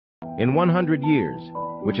In 100 years,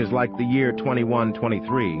 which is like the year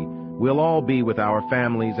 2123, we'll all be with our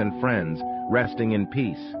families and friends, resting in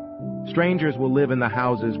peace. Strangers will live in the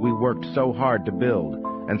houses we worked so hard to build,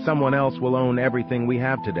 and someone else will own everything we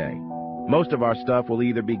have today. Most of our stuff will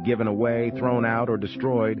either be given away, thrown out, or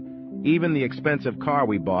destroyed. Even the expensive car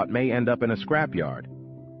we bought may end up in a scrapyard.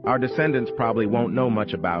 Our descendants probably won't know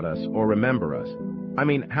much about us or remember us. I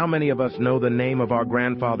mean, how many of us know the name of our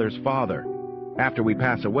grandfather's father? After we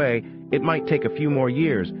pass away, it might take a few more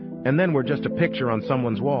years, and then we're just a picture on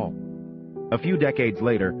someone's wall. A few decades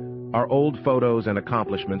later, our old photos and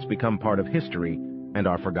accomplishments become part of history and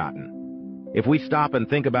are forgotten. If we stop and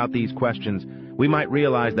think about these questions, we might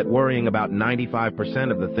realize that worrying about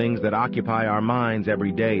 95% of the things that occupy our minds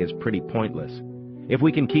every day is pretty pointless. If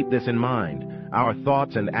we can keep this in mind, our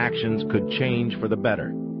thoughts and actions could change for the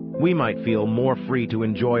better. We might feel more free to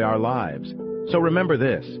enjoy our lives. So remember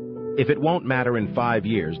this: if it won't matter in 5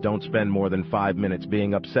 years, don't spend more than 5 minutes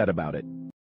being upset about it.